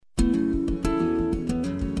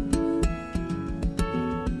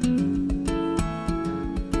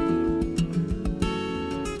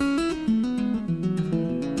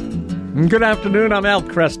Good afternoon. I'm Al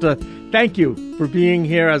Kresta. Thank you for being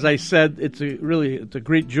here. As I said, it's a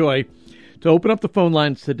great joy to open up the phone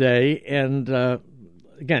lines today. And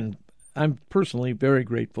again, I'm personally very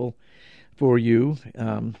grateful for you,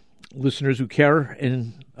 listeners who care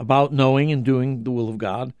about knowing and doing the will of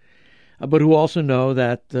God, but who also know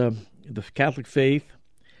that the Catholic faith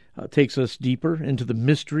takes us deeper into the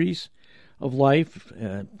mysteries of life.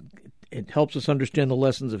 It helps us understand the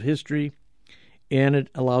lessons of history, and it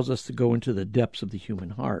allows us to go into the depths of the human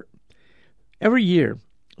heart. Every year,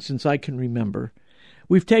 since I can remember,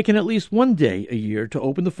 we've taken at least one day a year to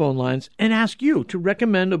open the phone lines and ask you to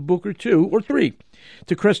recommend a book or two or three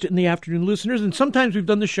to Kresta in the Afternoon listeners. And sometimes we've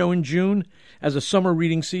done the show in June as a summer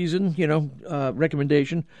reading season,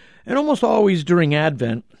 recommendation, and almost always during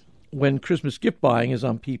Advent when Christmas gift buying is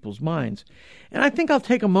on people's minds. And I think I'll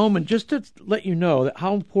take a moment just to let you know that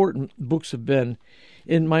how important books have been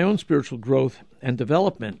in my own spiritual growth and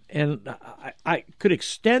development. And I could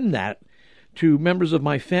extend that to members of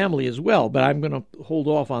my family as well, but I'm going to hold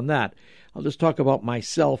off on that. I'll just talk about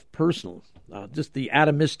myself personal, just the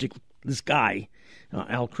atomistic, this guy,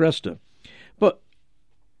 Al Kresta. But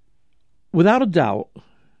without a doubt,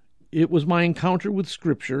 it was my encounter with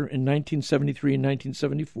Scripture in 1973 and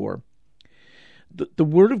 1974. The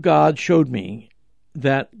Word of God showed me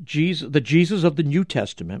that the Jesus of the New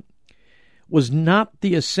Testament was not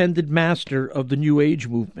the ascended master of the New Age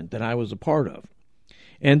movement that I was a part of.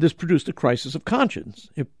 And this produced a crisis of conscience.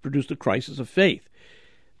 It produced a crisis of faith.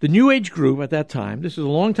 The New Age group at that time, this is a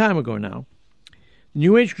long time ago now, the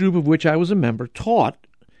New Age group of which I was a member taught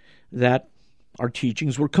that our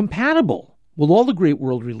teachings were compatible with all the great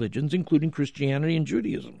world religions, including Christianity and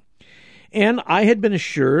Judaism. And I had been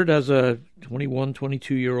assured as a 21,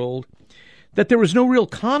 22-year-old that there was no real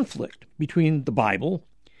conflict between the Bible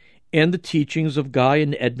and the teachings of Guy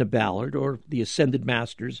and Edna Ballard, or the ascended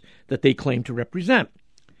masters that they claim to represent.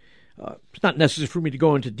 It's not necessary for me to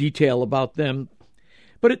go into detail about them,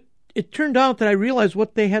 but it turned out that I realized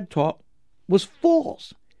what they had taught was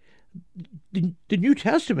false. The New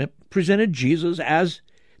Testament presented Jesus as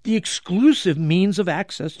the exclusive means of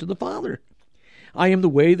access to the Father. I am the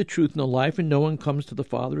way, the truth, and the life, and no one comes to the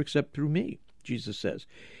Father except through me, Jesus says.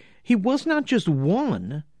 He was not just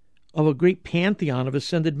one of a great pantheon of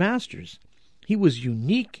ascended masters. He was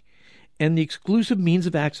unique and the exclusive means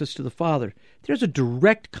of access to the Father. There's a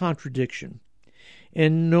direct contradiction.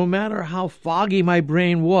 And no matter how foggy my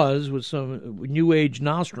brain was with some New Age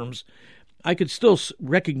nostrums, I could still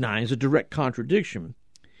recognize a direct contradiction.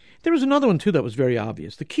 There was another one, too, that was very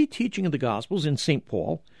obvious. The key teaching of the Gospels in St.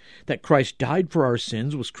 Paul, that Christ died for our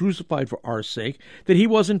sins, was crucified for our sake, that he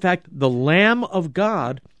was, in fact, the Lamb of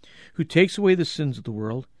God who takes away the sins of the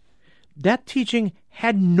world, that teaching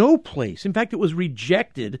had no place. In fact, it was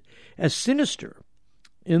rejected as sinister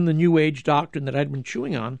in the New Age doctrine that I'd been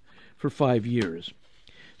chewing on for 5 years.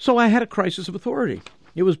 So I had a crisis of authority.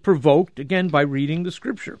 It was provoked, again, by reading the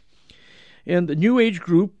Scripture. And the New Age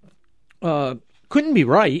group couldn't be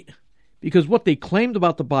right because what they claimed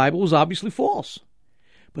about the Bible was obviously false.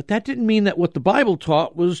 But that didn't mean that what the Bible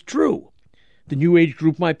taught was true. The New Age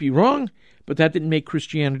group might be wrong, but that didn't make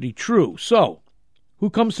Christianity true. So, who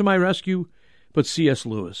comes to my rescue but C.S.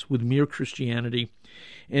 Lewis with Mere Christianity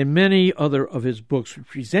and many other of his books which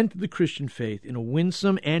presented the Christian faith in a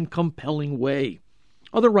winsome and compelling way.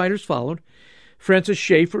 Other writers followed. Francis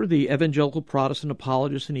Schaeffer, the evangelical Protestant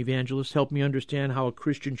apologist and evangelist, helped me understand how a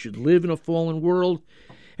Christian should live in a fallen world.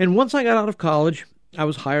 And once I got out of college, I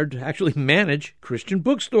was hired to actually manage Christian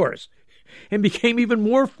bookstores and became even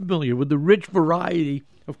more familiar with the rich variety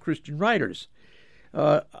of Christian writers.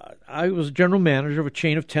 I was general manager of a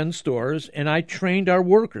chain of 10 stores, and I trained our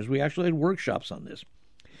workers. We actually had workshops on this,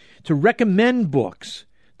 to recommend books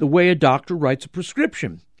the way a doctor writes a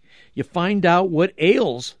prescription. You find out what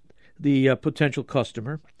ails the potential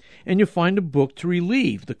customer, and you find a book to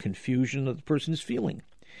relieve the confusion that the person is feeling.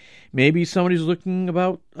 Maybe somebody's looking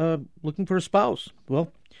for a spouse.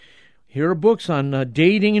 Well, here are books on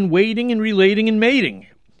dating and waiting and relating and mating.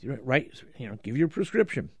 Right? Give your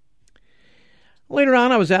prescription. Later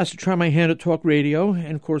on, I was asked to try my hand at talk radio,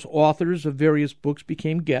 and of course, authors of various books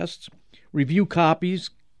became guests. Review copies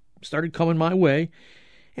started coming my way,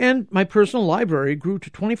 and my personal library grew to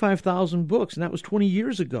 25,000 books, and that was 20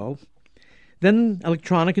 years ago. Then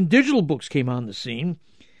electronic and digital books came on the scene.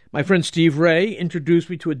 My friend Steve Ray introduced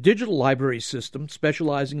me to a digital library system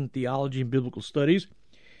specializing in theology and biblical studies,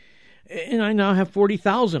 and I now have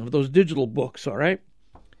 40,000 of those digital books, all right?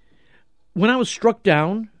 When I was struck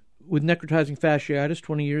down with necrotizing fasciitis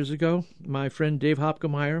 20 years ago, my friend Dave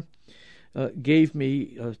Hopkemeyer gave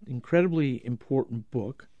me an incredibly important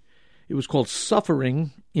book. It was called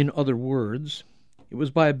Suffering in Other Words. It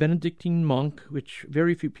was by a Benedictine monk, which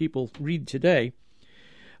very few people read today,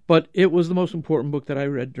 but it was the most important book that I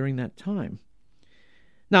read during that time.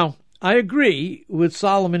 Now, I agree with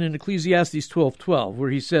Solomon in Ecclesiastes 12:12, where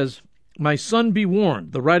he says, "My son, be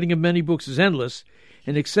warned, the writing of many books is endless,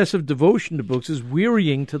 and excessive devotion to books is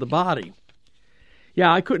wearying to the body."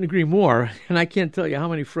 Yeah, I couldn't agree more, and I can't tell you how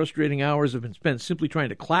many frustrating hours have been spent simply trying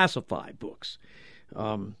to classify books.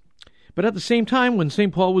 But at the same time, when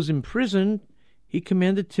St. Paul was in prison, he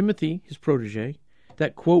commanded Timothy, his protege,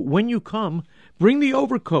 that, quote, "When you come, bring the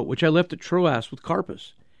overcoat which I left at Troas with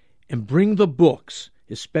Carpus, and bring the books,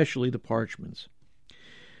 especially the parchments."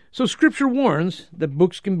 So Scripture warns that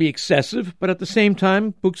books can be excessive, but at the same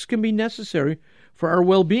time, books can be necessary for our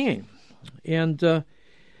well-being. And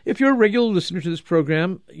if you're a regular listener to this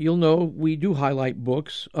program, you'll know we do highlight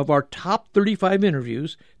books. Of our top 35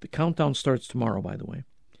 interviews, the countdown starts tomorrow, by the way.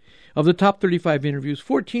 Of the top 35 interviews,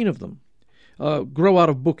 14 of them grow out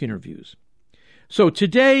of book interviews. So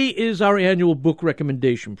today is our annual book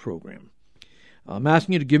recommendation program. I'm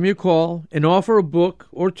asking you to give me a call and offer a book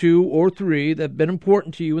or two or three that have been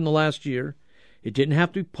important to you in the last year. It didn't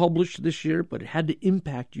have to be published this year, but it had to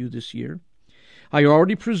impact you this year. I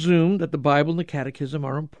already presume that the Bible and the Catechism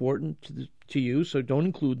are important to you, so don't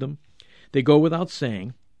include them. They go without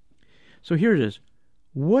saying. So here it is.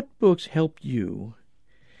 What books helped you,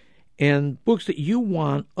 and books that you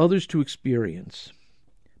want others to experience?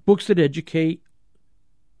 Books that educate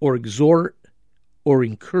or exhort or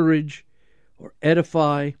encourage or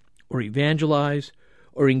edify or evangelize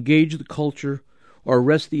or engage the culture or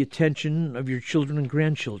arrest the attention of your children and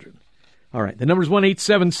grandchildren. All right, the number is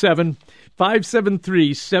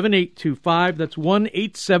 1-877-573-7825. That's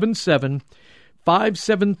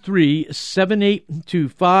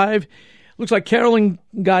 1-877-573-7825. Looks like Carolyn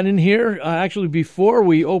got in here actually before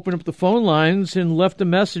we opened up the phone lines and left a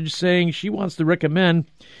message saying she wants to recommend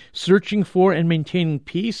Searching for and Maintaining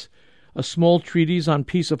Peace, a small treatise on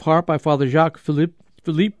peace of heart by Father Jacques Philippe.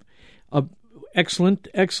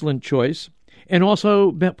 Excellent choice. And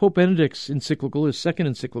also Pope Benedict's encyclical, his second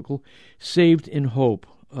encyclical, Saved in Hope.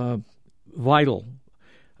 Vital.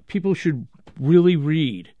 People should really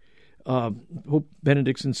read Pope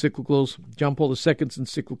Benedict's encyclicals, John Paul II's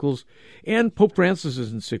encyclicals, and Pope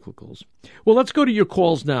Francis's encyclicals. Well, let's go to your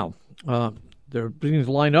calls now. They're beginning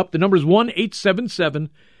to line up. The number is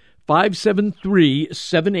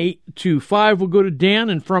 1-877-573-7825. We'll go to Dan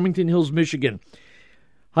in Farmington Hills, Michigan.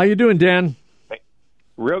 How you doing, Dan?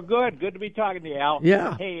 Real good. Good to be talking to you, Al.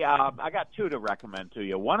 Yeah. Hey, I got two to recommend to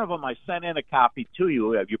you. One of them I sent in a copy to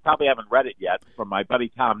you. You probably haven't read it yet, from my buddy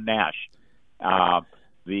Tom Nash. I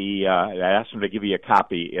asked him to give you a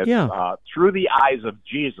copy. It's Through the Eyes of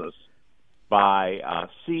Jesus by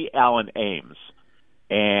C. Alan Ames.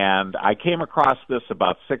 And I came across this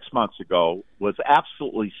about 6 months ago, was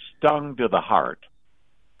absolutely stung to the heart.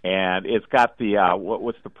 And it's got the,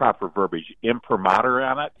 what's the proper verbiage, imprimatur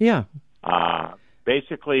on it? Yeah.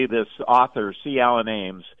 Basically, this author, C. Alan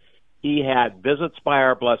Ames, he had visits by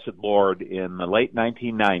our Blessed Lord in the late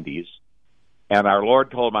 1990s, and our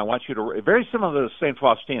Lord told him, I want you to, very similar to St.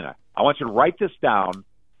 Faustina, I want you to write this down.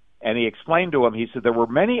 And he explained to him, he said, there were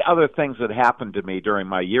many other things that happened to me during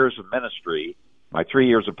my years of ministry, my 3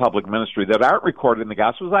 years of public ministry, that aren't recorded in the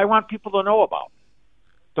Gospels I want people to know about.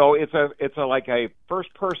 So it's like a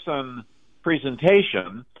first-person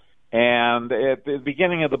presentation. And at the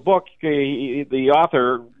beginning of the book, the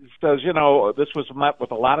author says, this was met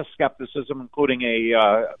with a lot of skepticism, including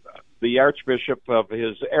the archbishop of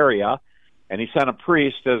his area, and he sent a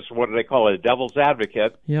priest as, what do they call it, a devil's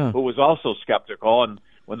advocate, who was also skeptical. And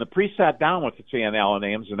when the priest sat down with C. Alan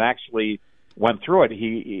Ames and actually went through it,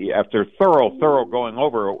 he after thorough going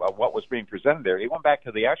over what was being presented there, he went back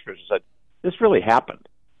to the archbishop and said, this really happened.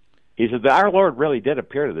 He said, our Lord really did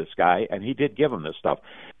appear to this guy, and he did give him this stuff.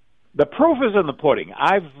 The proof is in the pudding.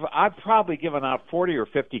 I've probably given out 40 or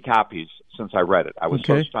 50 copies since I read it. I was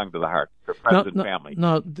so stung to the heart for friends and family.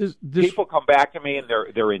 This people come back to me and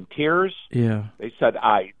they're in tears. Yeah, they said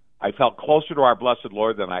I felt closer to our Blessed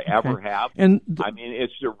Lord than I ever have. And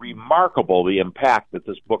it's remarkable the impact that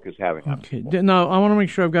this book is having on people. Now I want to make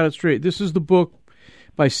sure I've got it straight. This is the book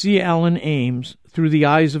by C. Alan Ames, Through the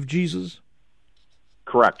Eyes of Jesus.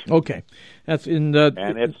 Correct. Okay, that's in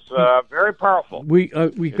and it's very powerful. We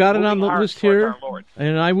got it on the list here,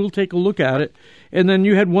 and I will take a look at it. And then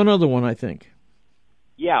you had one other one, I think.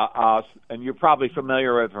 Yeah, and you're probably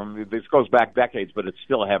familiar with them. This goes back decades, but it's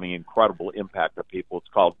still having incredible impact on people. It's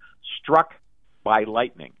called "Struck by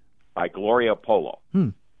Lightning" by Gloria Polo.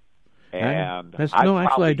 And I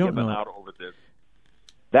don't know.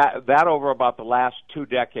 that over about the last 2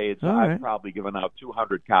 decades, All I've right. probably given out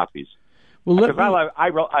 200 copies. Well, Because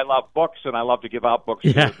I love books, and I love to give out books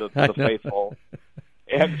Yeah, to I the know. faithful.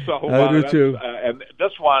 And so I do too. And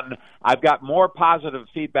this one, I've got more positive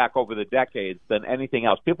feedback over the decades than anything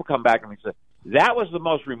else. People come back and say, that was the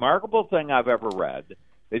most remarkable thing I've ever read.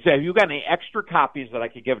 They say, have you got any extra copies that I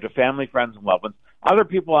could give to family, friends, and loved ones? Other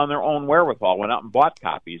people on their own wherewithal went out and bought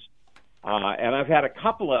copies. And I've had a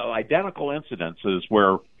couple of identical incidences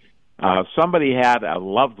where somebody had a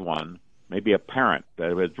loved one, maybe a parent,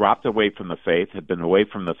 that had dropped away from the faith, had been away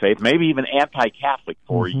from the faith, maybe even anti-Catholic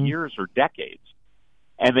for years or decades.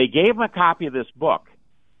 And they gave them a copy of this book.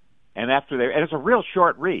 And and it's a real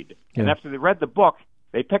short read. Yeah. And after they read the book,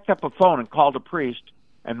 they picked up a phone and called a priest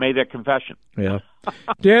and made a confession. Yeah.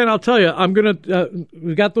 Dan, I'll tell you,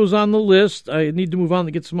 we've got those on the list. I need to move on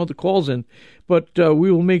to get some other calls in, but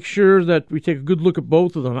we will make sure that we take a good look at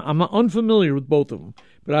both of them. I'm unfamiliar with both of them,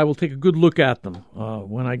 but I will take a good look at them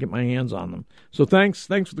when I get my hands on them. So thanks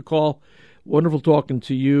for the call. Wonderful talking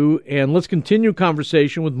to you. And let's continue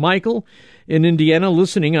conversation with Michael in Indiana,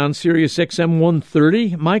 listening on Sirius XM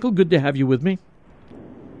 130. Michael, good to have you with me.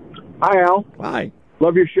 Hi, Al. Hi.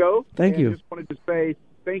 Love your show. Thank you. Just wanted to say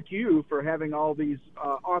thank you for having all these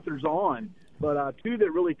authors on. But two that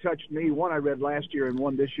really touched me, one I read last year and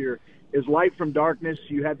one this year, is Light from Darkness.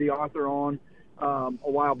 You had the author on a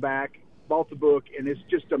while back, bought the book, and it's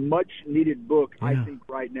just a much-needed book, I think,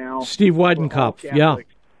 right now. Steve Weidenkopf, yeah.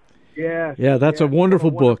 Yeah, that's a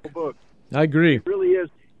wonderful book. I agree. It really is.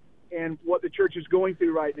 And what the church is going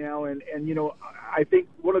through right now, and you know, I think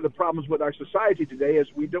one of the problems with our society today is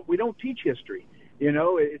we don't teach history. You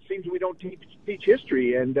know, it seems we don't teach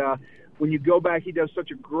history. And when you go back, he does such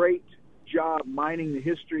a great job mining the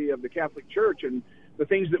history of the Catholic Church and the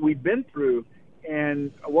things that we've been through.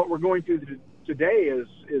 And what we're going through today is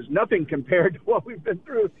nothing compared to what we've been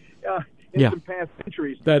through in some past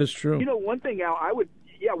centuries. That is true. You know, one thing, Al,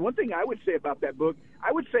 one thing I would say about that book,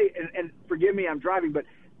 I would say, and forgive me, I'm driving, but,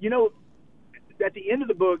 you know, at the end of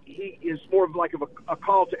the book, he is more of like a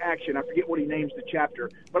call to action. I forget what he names the chapter.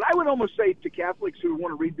 But I would almost say to Catholics who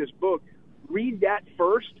want to read this book, read that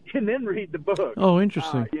first and then read the book. Oh,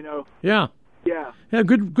 interesting. You know. Yeah. Yeah. Yeah,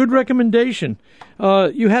 good recommendation.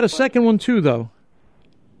 You had a second one, too, though.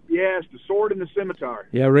 Yes, The Sword and the Scimitar.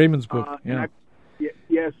 Yeah, Raymond's book.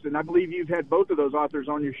 Yes, and I believe you've had both of those authors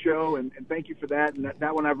on your show, and thank you for that. And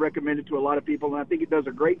that one I've recommended to a lot of people, and I think it does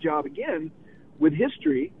a great job, again, with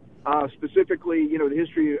history, specifically, you know, the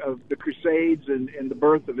history of the Crusades and the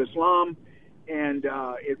birth of Islam, and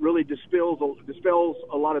it really dispels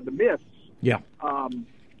a lot of the myths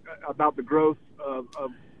about the growth of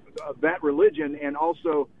that religion, and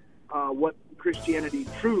also what Christianity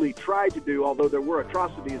truly tried to do, although there were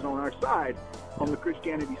atrocities on our side, on the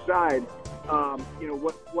Christianity side. You know,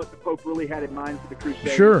 what the Pope really had in mind for the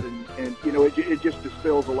Crusades. Sure. And you know, it just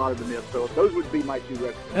dispels a lot of the myths. So those would be my two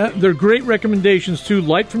recommendations. They're great recommendations, too.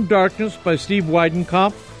 Light from Darkness by Steve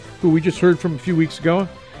Weidenkopf, who we just heard from a few weeks ago,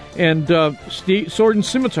 and Sword and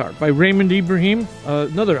Scimitar by Raymond Ibrahim,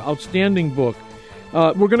 another outstanding book.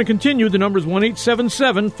 We're going to continue. The number is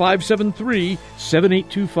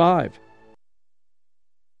 1-877-573-7825.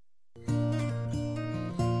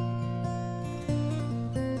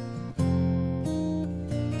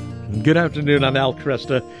 Good afternoon. I'm Al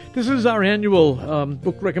Kresta. This is our annual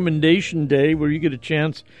book recommendation day, where you get a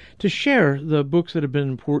chance to share the books that have been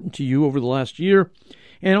important to you over the last year,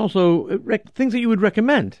 and also things that you would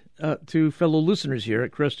recommend to fellow listeners here at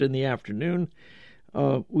Kresta in the Afternoon.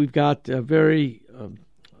 We've got a really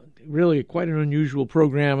quite an unusual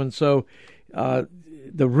program, and so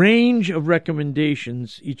the range of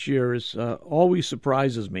recommendations each year is always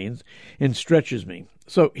surprises me and stretches me.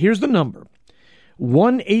 So here's the number.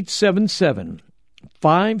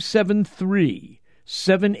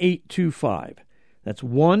 1-877-573-7825. That's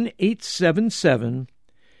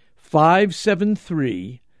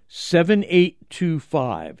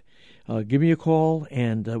 1-877-573-7825. Give me a call,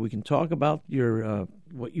 and we can talk about your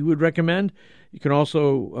what you would recommend. You can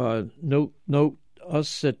also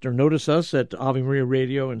notice us at Ave Maria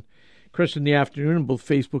Radio and Kresta in the Afternoon on both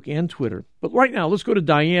Facebook and Twitter. But right now, let's go to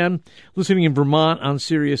Diane, listening in Vermont on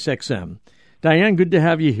Sirius XM. Diane, good to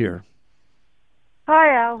have you here.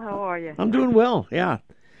 Hi, Al. How are you? I'm doing well, yeah.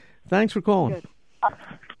 Thanks for calling. Good.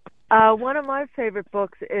 One of my favorite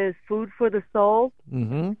books is Food for the Soul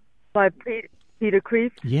by Peter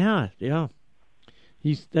Kreeft. Yeah.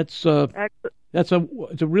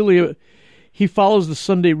 He follows the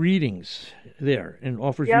Sunday readings there and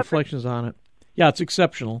offers reflections on it. Yeah, it's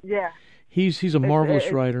exceptional. Yeah. He's a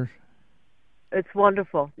marvelous writer. It's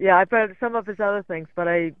wonderful. Yeah, I've read some of his other things, but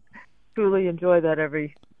truly enjoy that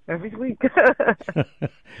every week.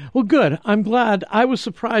 Well, good. I'm glad. I was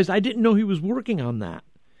surprised. I didn't know he was working on that.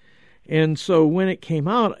 And so when it came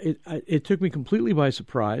out, it took me completely by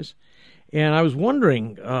surprise. And I was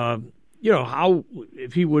wondering, how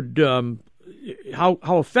if he would, how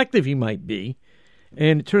effective he might be.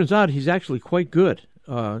 And it turns out he's actually quite good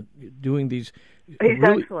doing these. He's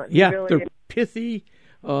really, excellent. Yeah, really they're pithy.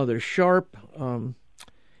 They're sharp.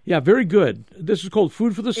 Yeah, very good. This is called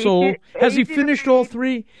Food for the Soul. Has he finished all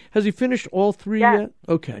three? Has he finished all three yet?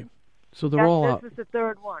 Okay. So they're all out. This is the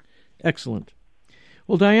third one. Excellent.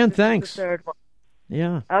 Well, Diane, thanks. This is the third one.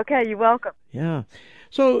 Yeah. Okay, you're welcome. Yeah.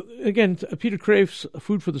 So, again, Peter Kreeft's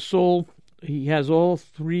Food for the Soul. He has all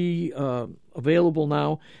three available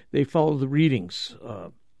now. They follow the readings,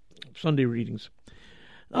 Sunday readings.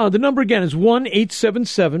 The number again is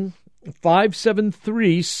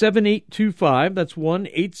 1-877-573-7825. That's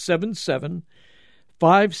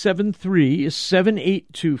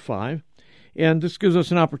 1-877-573-7825. And this gives us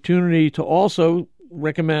an opportunity to also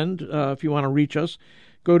recommend, if you want to reach us,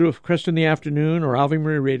 go to Crest in the Afternoon or Ave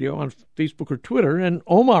Maria Radio on Facebook or Twitter. And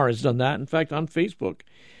Omar has done that, in fact, on Facebook.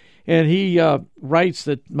 And he writes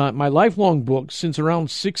that my lifelong books since around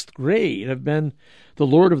 6th grade have been The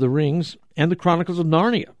Lord of the Rings and The Chronicles of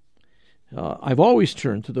Narnia. I've always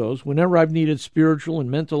turned to those whenever I've needed spiritual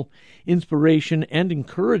and mental inspiration and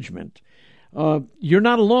encouragement. You're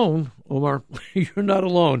not alone, Omar. You're not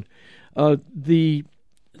alone. The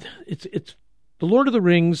Lord of the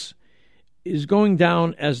Rings is going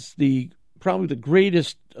down as probably the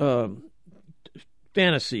greatest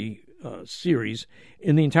fantasy series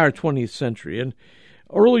in the entire 20th century. And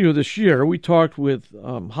earlier this year, we talked with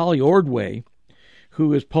Holly Ordway,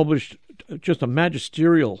 who has published just a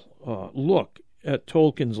magisterial look at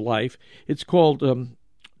Tolkien's life. It's called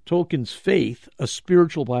Tolkien's Faith, a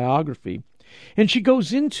Spiritual Biography. And she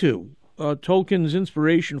goes into Tolkien's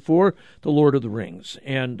inspiration for The Lord of the Rings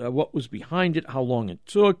and what was behind it, how long it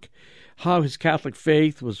took, how his Catholic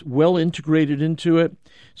faith was well integrated into it.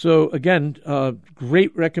 So, again,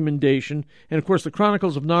 great recommendation. And, of course, the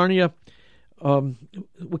Chronicles of Narnia,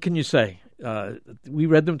 what can you say? We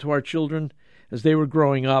read them to our children as they were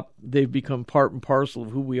growing up. They've become part and parcel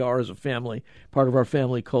of who we are as a family, part of our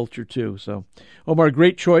family culture, too. So, Omar,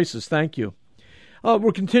 great choices. Thank you.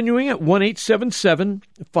 We're continuing at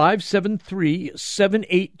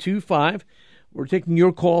 1-877-573-7825. We're taking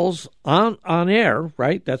your calls on air,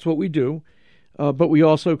 right? That's what we do. But we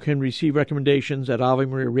also can receive recommendations at Ave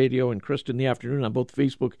Maria Radio and Crest in the Afternoon on both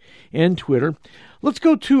Facebook and Twitter. Let's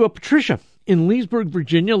go to Patricia in Leesburg,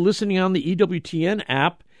 Virginia, listening on the EWTN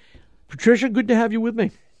app. Patricia, good to have you with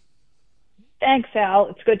me. Thanks, Al.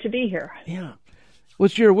 It's good to be here. Yeah.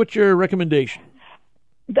 What's your recommendation?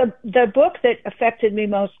 The book that affected me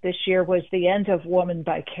most this year was The End of Woman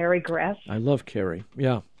by Carrie Gress. I love Carrie,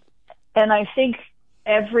 yeah. And I think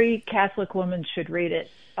every Catholic woman should read it.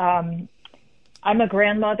 I'm a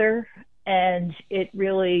grandmother, and it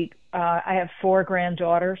really, I have 4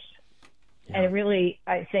 granddaughters, and it really,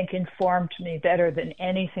 I think, informed me better than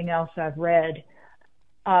anything else I've read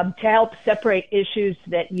to help separate issues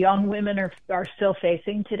that young women are still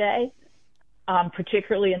facing today,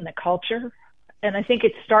 particularly in the culture. And I think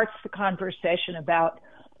it starts the conversation about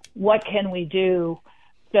what can we do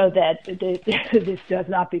so that this does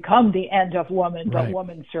not become the end of woman, but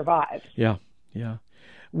woman survives. Yeah, yeah.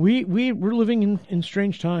 We're living in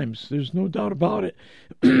strange times. There's no doubt about it.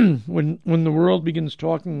 When the world begins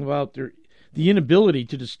talking about the inability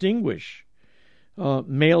to distinguish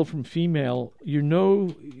male from female,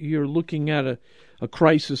 you're looking at a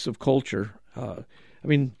crisis of culture.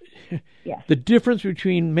 Yes. The difference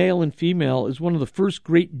between male and female is one of the first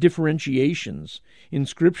great differentiations in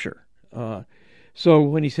Scripture. So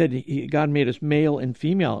when he said God made us male and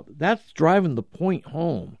female, that's driving the point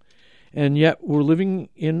home. And yet we're living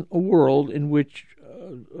in a world in which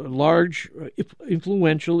large,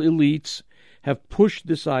 influential elites have pushed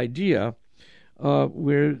this idea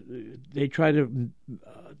where they try to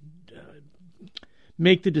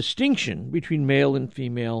make the distinction between male and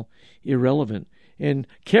female irrelevant. And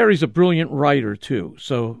Carrie's a brilliant writer, too.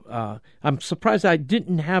 So I'm surprised I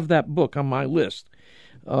didn't have that book on my list.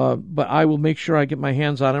 But I will make sure I get my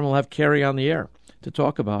hands on it, and we'll have Carrie on the air to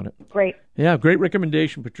talk about it. Great. Yeah, great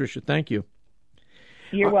recommendation, Patricia. Thank you.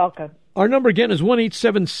 You're welcome. Our number again is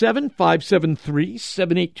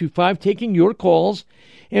 1-877-573-7825, taking your calls.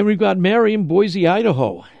 And we've got Mary in Boise,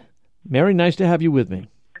 Idaho. Mary, nice to have you with me.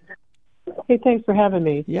 Hey, thanks for having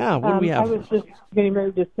me. Yeah, what do we have? I was just getting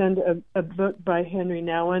ready to send a book by Henry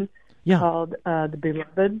Nouwen called The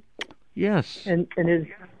Beloved. Yes. And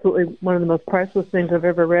it's absolutely one of the most priceless things I've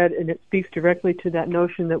ever read, and it speaks directly to that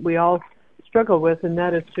notion that we all struggle with, and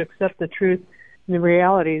that is to accept the truth and the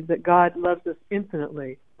reality that God loves us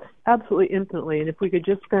infinitely, absolutely infinitely. And if we could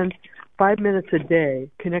just spend 5 minutes a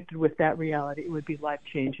day connected with that reality, it would be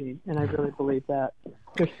life-changing, and I really believe that.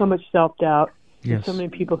 There's so much self-doubt. Yes. There's so many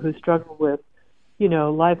people who struggle with,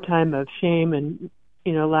 lifetime of shame and,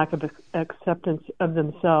 lack of acceptance of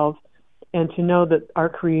themselves. And to know that our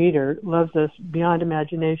Creator loves us beyond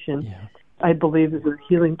imagination, I believe is a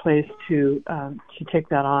healing place to take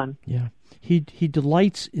that on. Yeah, He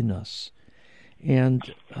delights in us, and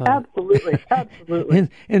absolutely. and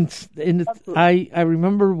absolutely. I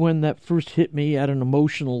remember when that first hit me at an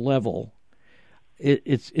emotional level.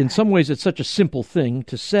 It's in some ways it's such a simple thing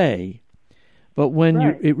to say, but when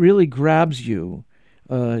it really grabs you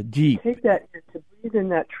deep. Take that, to breathe in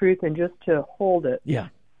that truth and just to hold it. Yeah.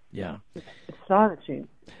 It's astonishing.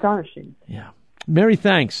 Yeah. Mary,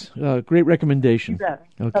 thanks. Great recommendation. You bet.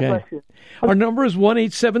 Okay. God bless you. Our number is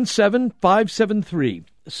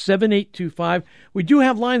 1-877-573-7825. We do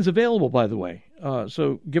have lines available, by the way.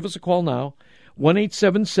 So give us a call now.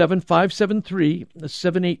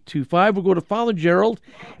 1-877-573-7825. We'll go to Father Gerald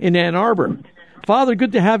in Ann Arbor. Father,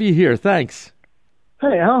 good to have you here. Thanks.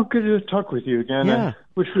 Hey, Al, good to talk with you again. Yeah. I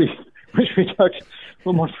wish we talked a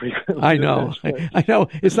little more frequently. I know. I know.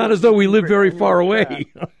 It's not as though we live very far away.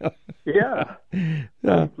 Yeah.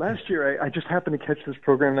 Last year, I just happened to catch this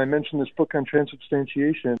program, and I mentioned this book on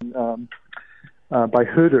transubstantiation by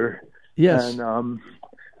Hutter. Yes. And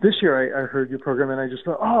this year, I heard your program, and I just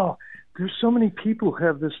thought, there's so many people who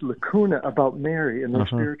have this lacuna about Mary and their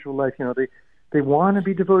spiritual life. They want to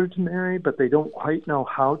be devoted to Mary, but they don't quite know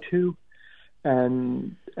how to.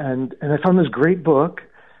 And I found this great book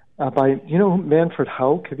by Manfred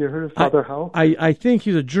Hauk. Have you heard of Father Hauk? I think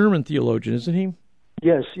he's a German theologian, isn't he?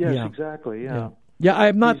 Yes, exactly. Yeah.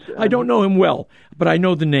 I'm not. I don't know him well, but I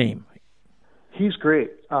know the name. He's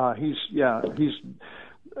great. He's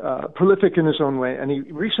prolific in his own way, and he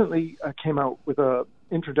recently came out with a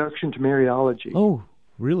introduction to Mariology. Oh,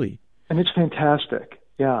 really? And it's fantastic.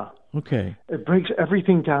 Yeah. Okay. It breaks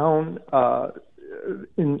everything down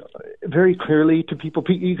in very clearly to people.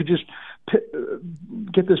 You could just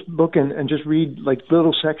get this book and just read like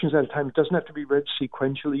little sections at a time. It doesn't have to be read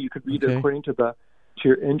sequentially. You could read it according to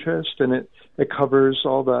your interest, and it covers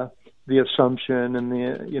all the Assumption and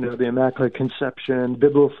the Immaculate Conception,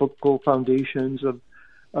 biblical foundations of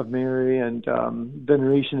Mary, and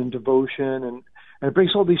veneration and devotion, and it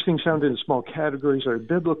breaks all these things down into small categories that are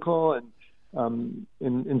biblical and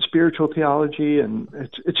in spiritual theology, and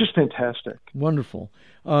it's just fantastic. Wonderful.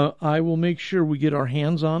 I will make sure we get our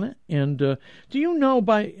hands on it. And do you know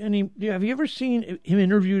have you ever seen him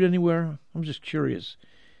interviewed anywhere? I'm just curious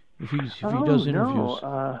if he does interviews.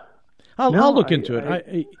 No. I'll look into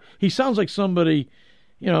it. He sounds like somebody,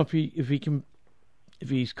 if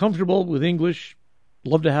he's comfortable with English,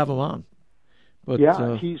 love to have him on. But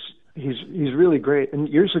he's really great. And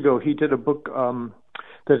years ago, he did a book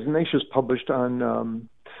that Ignatius published on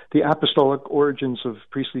the apostolic origins of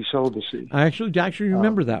priestly celibacy. I actually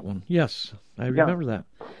remember that one. Yes, I remember that.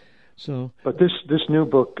 So, but this new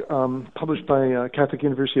book, published by Catholic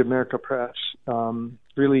University of America Press,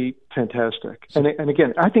 really fantastic. And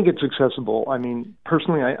again, I think it's accessible. I mean,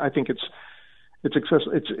 personally, I think it's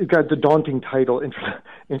accessible. It's got the daunting title,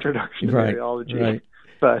 Introduction to Mariology, right.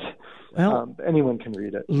 But anyone can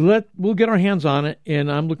read it. We'll get our hands on it,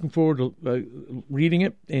 and I'm looking forward to reading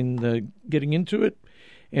it and getting into it.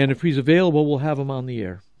 And if he's available, we'll have him on the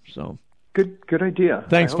air. So good idea.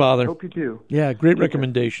 Thanks, Father. I hope you do. Yeah, great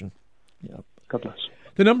recommendation. Yeah. God bless.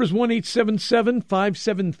 The number is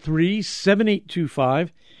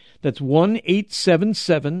 1-877-573-7825. That's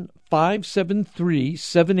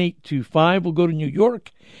 1-877-573-7825. We'll go to New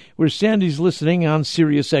York, where Sandy's listening on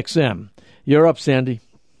Sirius XM. You're up, Sandy.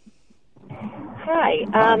 Hi.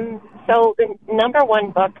 So the number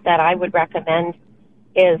one book that I would recommend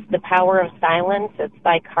is The Power of Silence. It's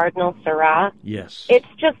by Cardinal Sarah. Yes. It's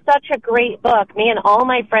just such a great book. Me and all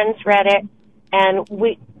my friends read it, and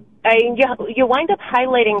you wind up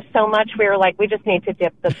highlighting so much. We were like, we just need to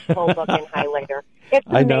dip the whole book in highlighter. It's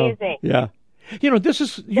amazing. Yeah. This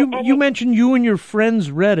is you mentioned you and your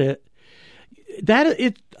friends read it. Let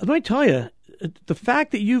me tell you, the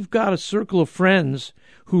fact that you've got a circle of friends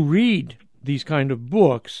who read these kind of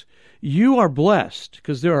books, you are blessed,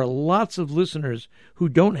 because there are lots of listeners who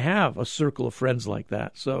don't have a circle of friends like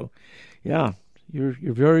that. So, yeah, you're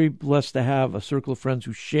very blessed to have a circle of friends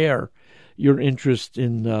who share your interest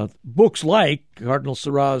in books like Cardinal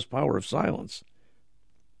Sarah's Power of Silence.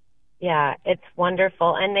 Yeah, it's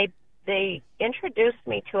wonderful, and they they introduced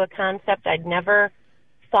me to a concept I'd never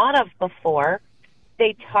thought of before.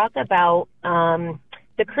 They talk about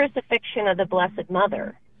the crucifixion of the Blessed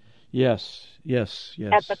Mother. Yes.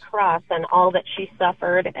 At the cross and all that she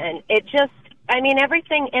suffered. And it just,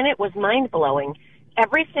 everything in it was mind-blowing.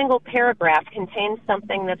 Every single paragraph contains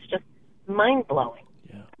something that's just mind-blowing.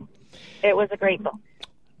 Yeah. It was a great book.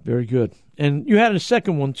 Very good. And you had a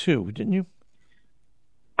second one, too, didn't you?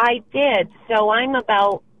 I did. So I'm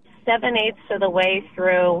about 7/8 of the way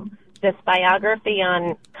through this biography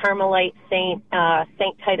on Carmelite Saint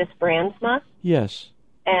Titus Brandsma. Yes.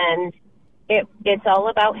 And it's all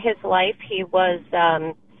about his life. He was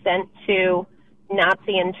sent to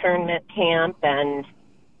Nazi internment camp and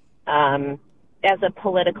as a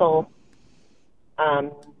political,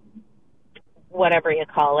 whatever you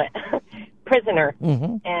call it, prisoner.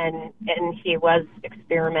 Mm-hmm. And he was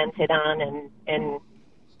experimented on and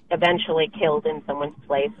eventually killed in someone's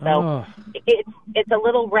place. So it's a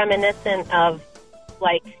little reminiscent of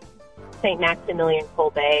like St. Maximilian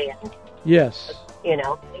Kolbe. And, yes. He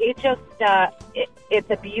just,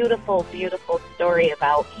 it's a beautiful, beautiful story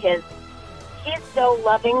about he's so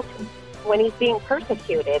loving when he's being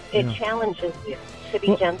persecuted. It challenges you to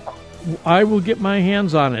be gentle. I will get my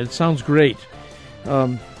hands on it. It sounds great.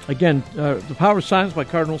 Again, The Power of Silence by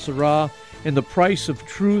Cardinal Sarah and The Price of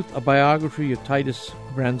Truth, a biography of Titus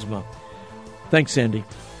Brandsma. Thanks, Sandy.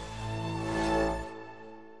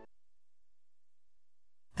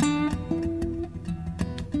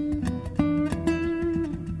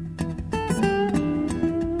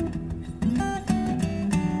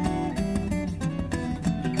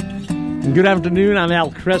 Good afternoon. I'm Al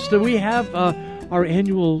Kresta. We have our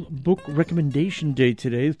annual book recommendation day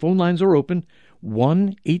today. The phone lines are open.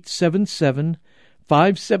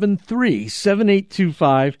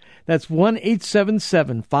 1-877-573-7825. That's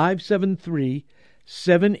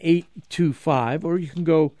 1-877-573-7825. Or you can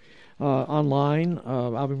go online,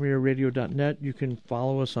 AveMariaRadio.net. You can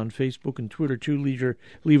follow us on Facebook and Twitter, too.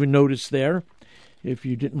 Leave a notice there if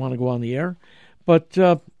you didn't want to go on the air. But,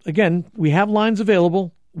 again, we have lines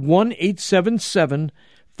available.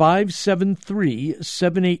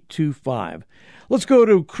 1-877-573-7825. Let's go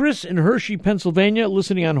to Chris in Hershey, Pennsylvania,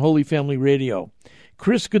 listening on Holy Family Radio.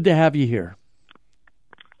 Chris, good to have you here.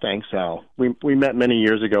 Thanks, Al. We met many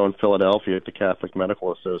years ago in Philadelphia at the Catholic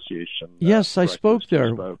Medical Association. Yes, I spoke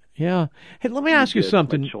there. Yeah. Hey, let me ask you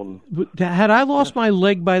something. Had I lost my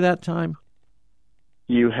leg by that time?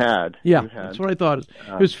 You had. Yeah, that's what I thought.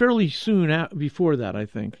 It was fairly soon before that, I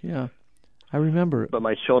think. Yeah. I remember it. But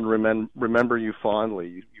my children remember you fondly.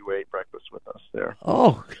 You ate breakfast with us there.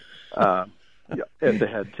 Oh. At the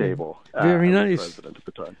head table. Very nice. President at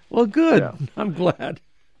the time. Well, good. Yeah. I'm glad.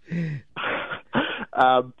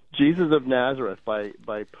 Jesus of Nazareth by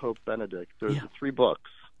Pope Benedict. There's 3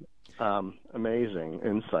 books. Amazing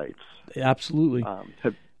insights. Absolutely.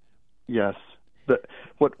 Yes.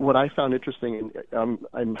 What I found interesting, I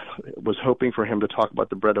was hoping for him to talk about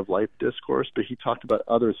the Bread of Life discourse, but he talked about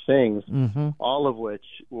other things, all of which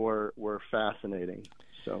were fascinating.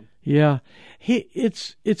 So yeah,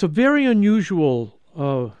 it's a very unusual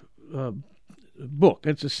book.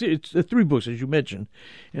 It's 3 books, as you mentioned,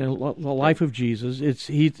 and the life of Jesus. It's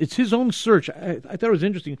his own search. I thought it was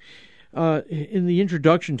interesting in the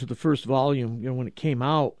introduction to the first volume. When it came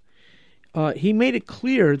out. He made it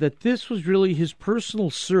clear that this was really his personal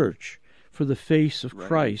search for the face of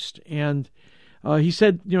Christ. And he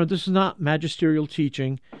said, this is not magisterial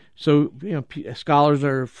teaching, so scholars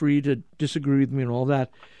are free to disagree with me and all that.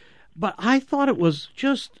 But I thought it was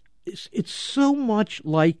just, it's so much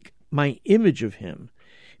like my image of him.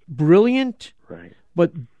 Brilliant,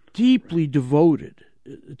 but deeply devoted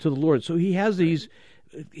to the Lord. So he has he's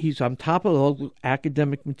on top of all the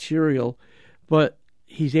academic material, but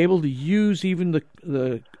he's able to use even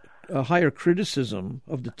the higher criticism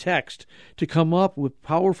of the text to come up with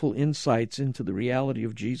powerful insights into the reality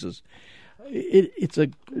of Jesus.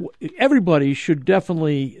 Everybody should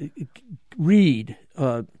definitely read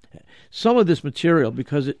some of this material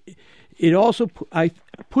because it also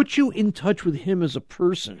puts you in touch with him as a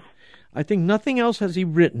person. I think nothing else has he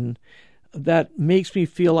written that makes me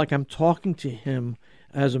feel like I'm talking to him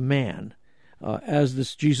as a man. As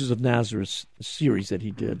this Jesus of Nazareth series that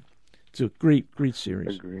he did. It's a great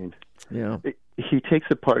series. Agreed. Yeah. He takes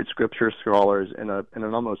apart scripture scholars in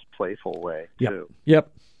an almost playful way, too.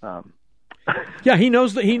 Yep. Yeah, he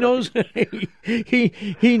knows he knows the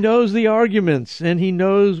arguments, and he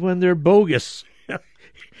knows when they're bogus.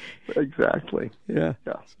 Exactly. Yeah.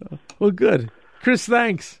 So, well, good. Chris,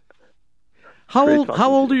 thanks. How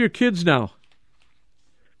old are your kids now?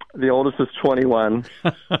 The oldest is 21.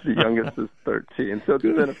 The youngest is 13. So it's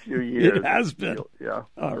been a few years. It has been. Yeah.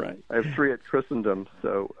 All right. I have 3 at Christendom.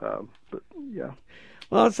 So, but yeah.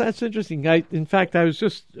 Well, that's interesting. In fact, I was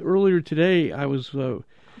just earlier today, I was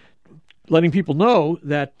letting people know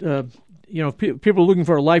that, people are looking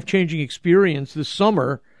for a life-changing experience this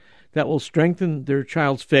summer that will strengthen their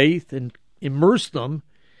child's faith and immerse them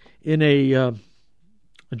in a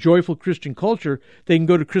joyful Christian culture. They can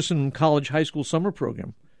go to Christendom College High School Summer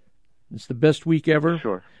Program. It's the best week ever.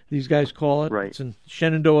 Sure. These guys call it. Right. It's in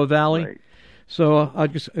Shenandoah Valley. Right. So I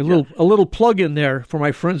just a little plug in there for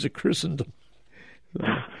my friends at Christendom.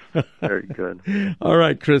 Very good. All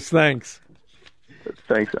right, Chris, thanks.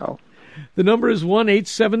 Thanks, Al. The number is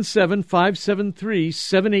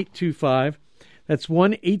 1-877-573-7825. That's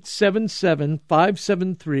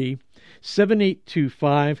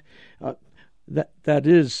 1-877-573-7825. That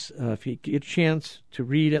is, if you get a chance to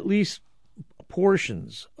read at least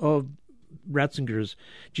portions of Ratzinger's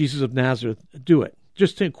Jesus of Nazareth, do it,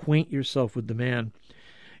 just to acquaint yourself with the man.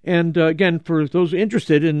 And again, for those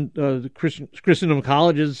interested in the Christendom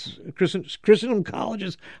College's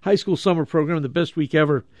high school summer program, the best week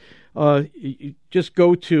ever, you just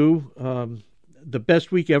go to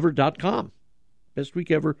thebestweekever.com.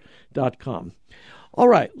 Bestweekever.com. All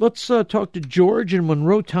right, let's talk to George in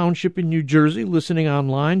Monroe Township in New Jersey, listening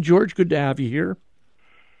online. George, good to have you here.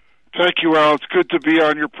 Thank you, Al. It's good to be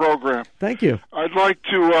on your program. Thank you. I'd like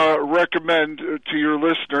to recommend to your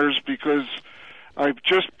listeners, because I've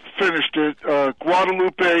just finished it,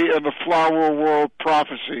 Guadalupe and the Flower World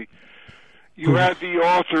Prophecy. You had the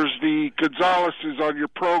authors, the Gonzaleses, on your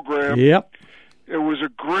program. Yep. It was a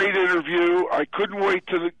great interview. I couldn't wait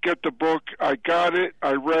to get the book. I got it.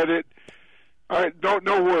 I read it. I don't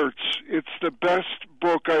know words. It's the best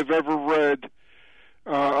book I've ever read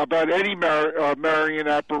about any Marian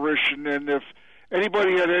apparition. And if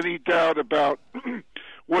anybody had any doubt about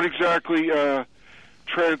what exactly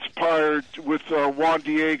transpired with Juan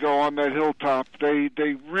Diego on that hilltop, they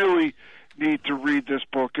really need to read this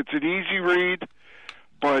book. It's an easy read,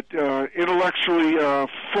 but intellectually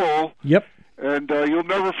full. Yep. And you'll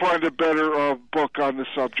never find a better book on the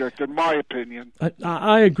subject, in my opinion.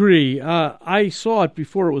 I agree. I saw it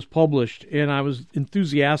before it was published, and I was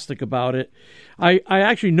enthusiastic about it. I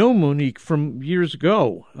actually know Monique from years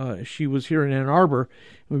ago. She was here in Ann Arbor.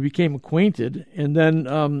 We became acquainted, and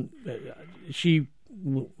then she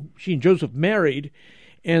and Joseph married,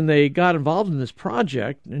 and they got involved in this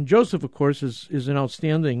project. And Joseph, of course, is an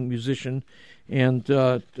outstanding musician and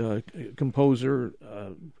composer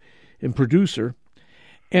and producer,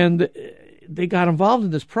 and they got involved in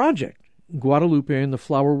this project, Guadalupe and the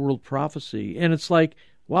Flower World Prophecy. And it's like,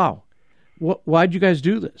 wow, why'd you guys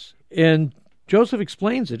do this? And Joseph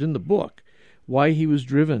explains it in the book, why he was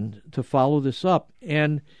driven to follow this up.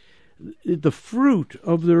 And the fruit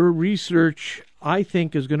of their research, I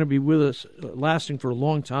think, is going to be with us, lasting for a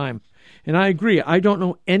long time. And I agree. I don't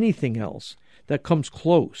know anything else that comes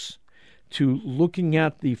close to looking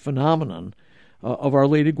at the phenomenon of Our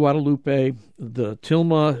Lady Guadalupe, the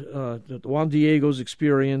Tilma, the Juan Diego's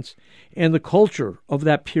experience, and the culture of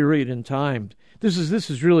that period in time. This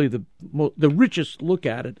is really the richest look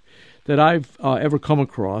at it that I've ever come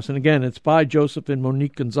across. And again, it's by Joseph and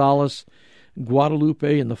Monique Gonzalez,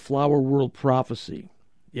 Guadalupe and the Flower World Prophecy.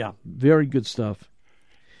 Yeah, very good stuff.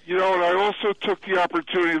 You know, and I also took the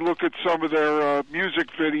opportunity to look at some of their music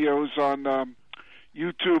videos on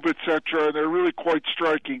YouTube, etc., and they're really quite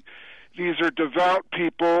striking. These are devout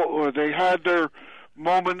people. They had their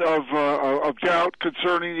moment of doubt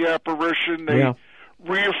concerning the apparition. They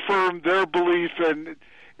reaffirmed their belief, and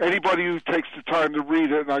anybody who takes the time to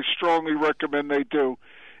read it, and I strongly recommend they do.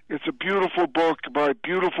 It's a beautiful book by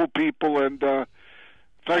beautiful people, and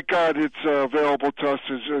thank God it's available to us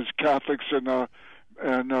as Catholics and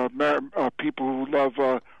people who love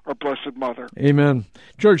our Blessed Mother. Amen.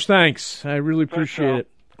 George, thanks. I really appreciate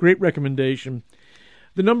it. Great recommendation.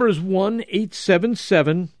 The number is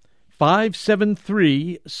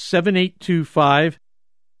 1-877-573-7825.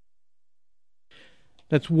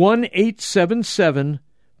 That's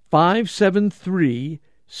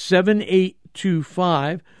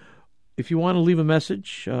 1-877-573-7825. If you want to leave a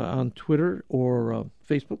message on Twitter or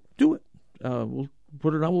Facebook, do it. We'll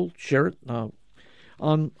put it on. We'll share it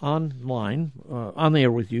online, on the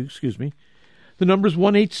air with you. Excuse me. The number is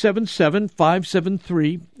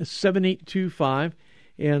 1-877-573-7825.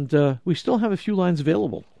 And we still have a few lines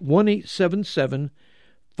available.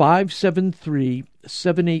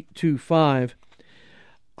 1-877-573-7825.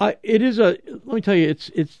 It is let me tell you,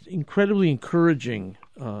 it's incredibly encouraging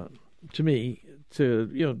to me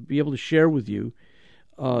to be able to share with you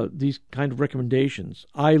these kind of recommendations.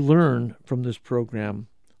 I learn from this program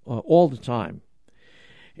all the time.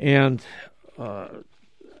 And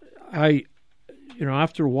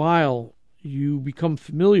after a while, you become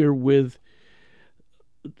familiar with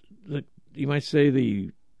you might say the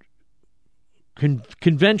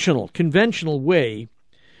conventional way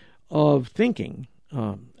of thinking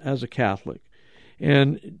as a Catholic.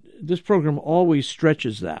 And this program always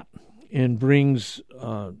stretches that and brings,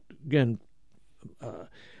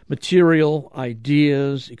 material,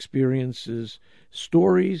 ideas, experiences,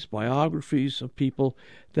 stories, biographies of people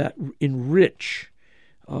that enrich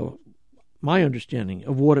my understanding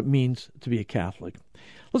of what it means to be a Catholic.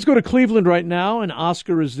 Let's go to Cleveland right now, and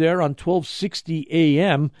Oscar is there on 1260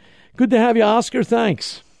 AM. Good to have you, Oscar.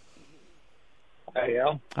 Thanks. Hi,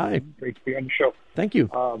 Al. Hi. Great to be on the show. Thank you.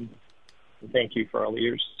 Thank you for all the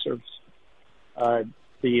years of service.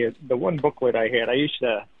 The one booklet I had, I used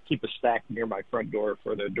to keep a stack near my front door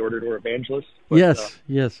for the door-to-door evangelists. But,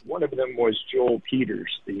 yes. One of them was Joel Peters,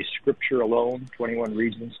 the Scripture Alone, 21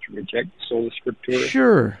 Reasons to Reject Sola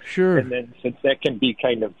Scriptura. Sure. And then, since that can be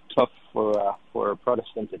kind of tough for a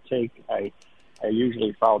Protestant to take, I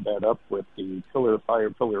usually followed that up with the Pillar of Fire,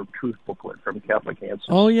 Pillar of Truth booklet from Catholic Answers.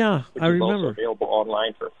 Oh, yeah, I remember. It's also available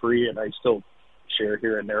online for free, and I still share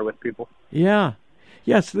here and there with people. Yeah.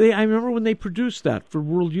 Yes, I remember when they produced that for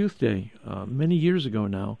World Youth Day many years ago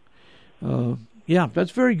now.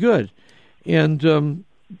 That's very good. And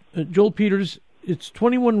Joel Peters, it's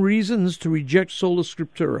 21 Reasons to Reject Sola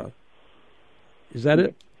Scriptura. Is that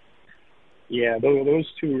it? Yeah,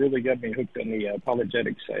 those two really got me hooked on the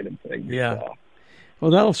apologetic side of things. Yeah. Well,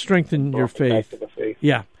 that'll strengthen your faith.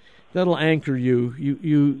 Yeah, that'll anchor you.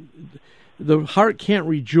 You, the heart can't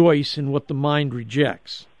rejoice in what the mind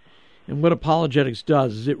rejects. And what apologetics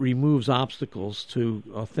does is it removes obstacles to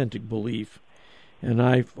authentic belief. And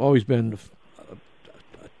I've always been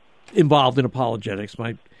involved in apologetics.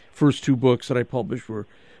 My first two books that I published were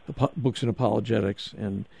books in apologetics.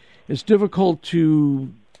 And it's difficult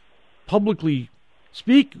to publicly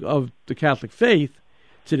speak of the Catholic faith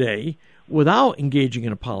today without engaging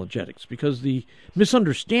in apologetics, because the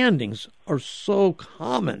misunderstandings are so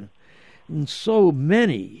common and so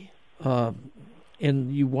many.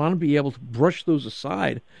 And you want to be able to brush those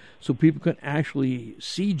aside so people can actually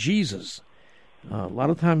see Jesus. A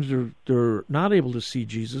lot of times they're not able to see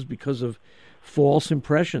Jesus because of false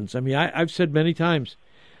impressions. I mean, I've said many times,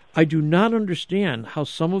 I do not understand how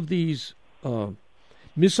some of these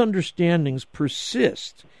misunderstandings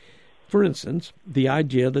persist. For instance, the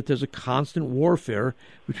idea that there's a constant warfare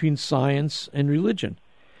between science and religion.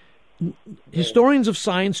 Historians of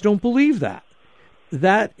science don't believe that.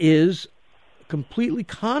 That is completely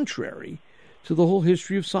contrary to the whole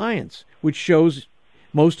history of science, which shows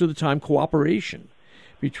most of the time cooperation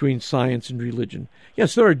between science and religion.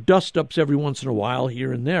 Yes, there are dust-ups every once in a while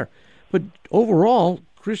here and there, but overall,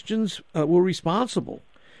 Christians were responsible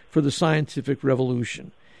for the scientific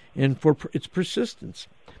revolution and for its persistence.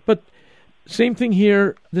 But same thing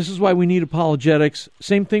here. This is why we need apologetics.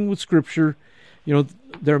 Same thing with Scripture. You know,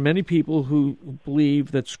 there are many people who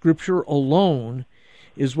believe that Scripture alone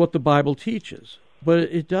is what the Bible teaches, but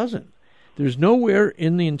it doesn't. There's nowhere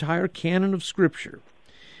in the entire canon of Scripture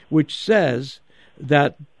which says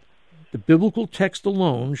that the biblical text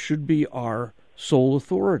alone should be our sole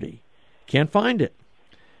authority. Can't find it,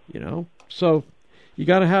 you know. So you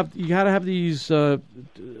got to have these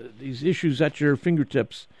issues at your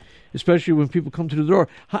fingertips, especially when people come to the door.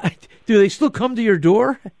 Do they still come to your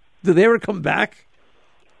door? Do they ever come back?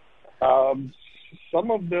 Some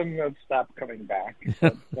of them have stopped coming back.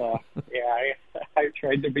 But, I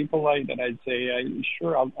tried to be polite, and I'd say,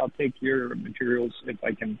 sure, I'll take your materials if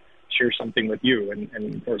I can share something with you.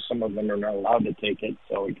 And of course, some of them are not allowed to take it,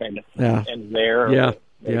 so we kind of end there.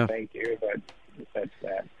 Thank you, but that's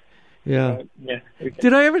that. Yeah. We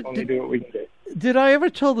did I ever only do what we can do. Did I ever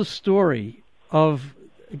tell the story of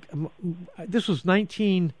this was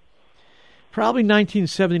probably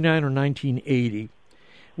 1979 or 1980,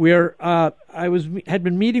 where I had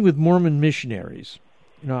been meeting with Mormon missionaries.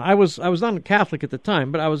 You know, I was not a Catholic at the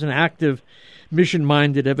time, but I was an active,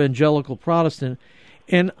 mission-minded evangelical Protestant,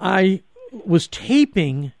 and I was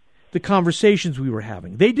taping the conversations we were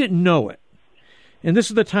having. They didn't know it, and this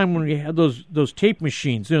is the time when we had those tape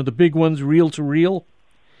machines, you know, the big ones, reel to reel,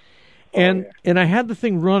 and I had the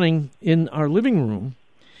thing running in our living room.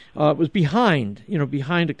 It was behind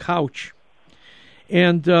a couch,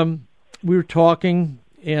 and we were talking.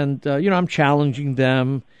 And, I'm challenging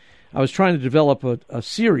them. I was trying to develop a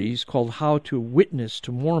series called How to Witness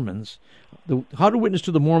to Mormons, How to Witness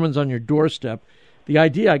to the Mormons on Your Doorstep, the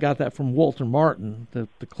idea, I got that from Walter Martin, the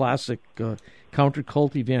classic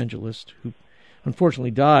counter-cult evangelist who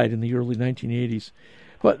unfortunately died in the early 1980s.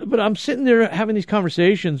 But I'm sitting there having these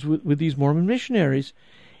conversations with these Mormon missionaries,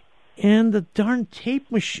 and the darn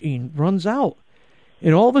tape machine runs out.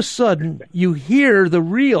 And all of a sudden, you hear the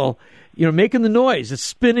reel, making the noise. It's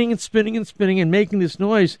spinning and spinning and spinning and making this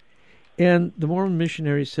noise. And the Mormon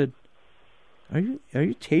missionary said, Are you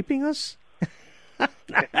taping us? I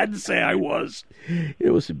had to say I was.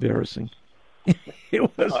 It was embarrassing.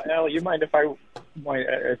 It was. Al, you mind if I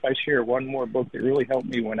share one more book that really helped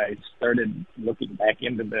me when I started looking back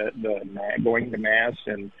into the going to Mass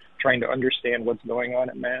and trying to understand what's going on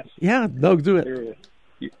at Mass? Yeah, no, do it.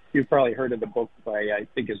 You've probably heard of the book by, I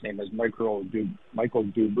think his name is Michael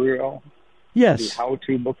Dubreuil. Yes. The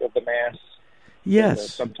How-To Book of the Mass. Yes. The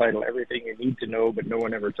subtitle, Everything You Need to Know But No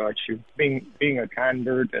One Ever Taught You. Being a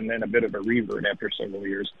convert and then a bit of a revert after several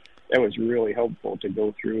years, that was really helpful to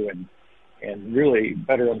go through and really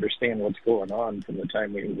better understand what's going on from the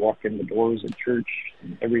time we walk in the doors of church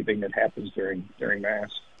and everything that happens during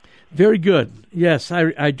Mass. Very good. Yes,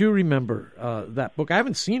 I do remember that book. I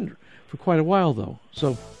haven't seen it for quite a while, though,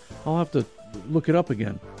 so I'll have to look it up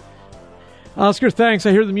again. Oscar, thanks.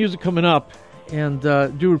 I hear the music coming up, and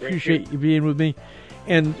do appreciate you being with me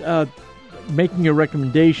and making your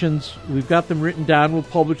recommendations. We've got them written down. We'll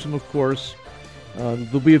publish them, of course.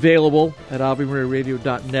 They'll be available at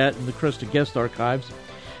AveMariaRadio.net and the Kresta Guest Archives.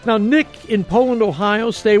 Now, Nick in Poland,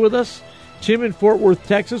 Ohio, stay with us. Tim in Fort Worth,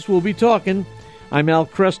 Texas, we'll be talking. I'm Al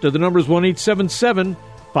Kresta. The number is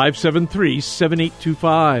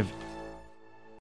 1-877-573-7825.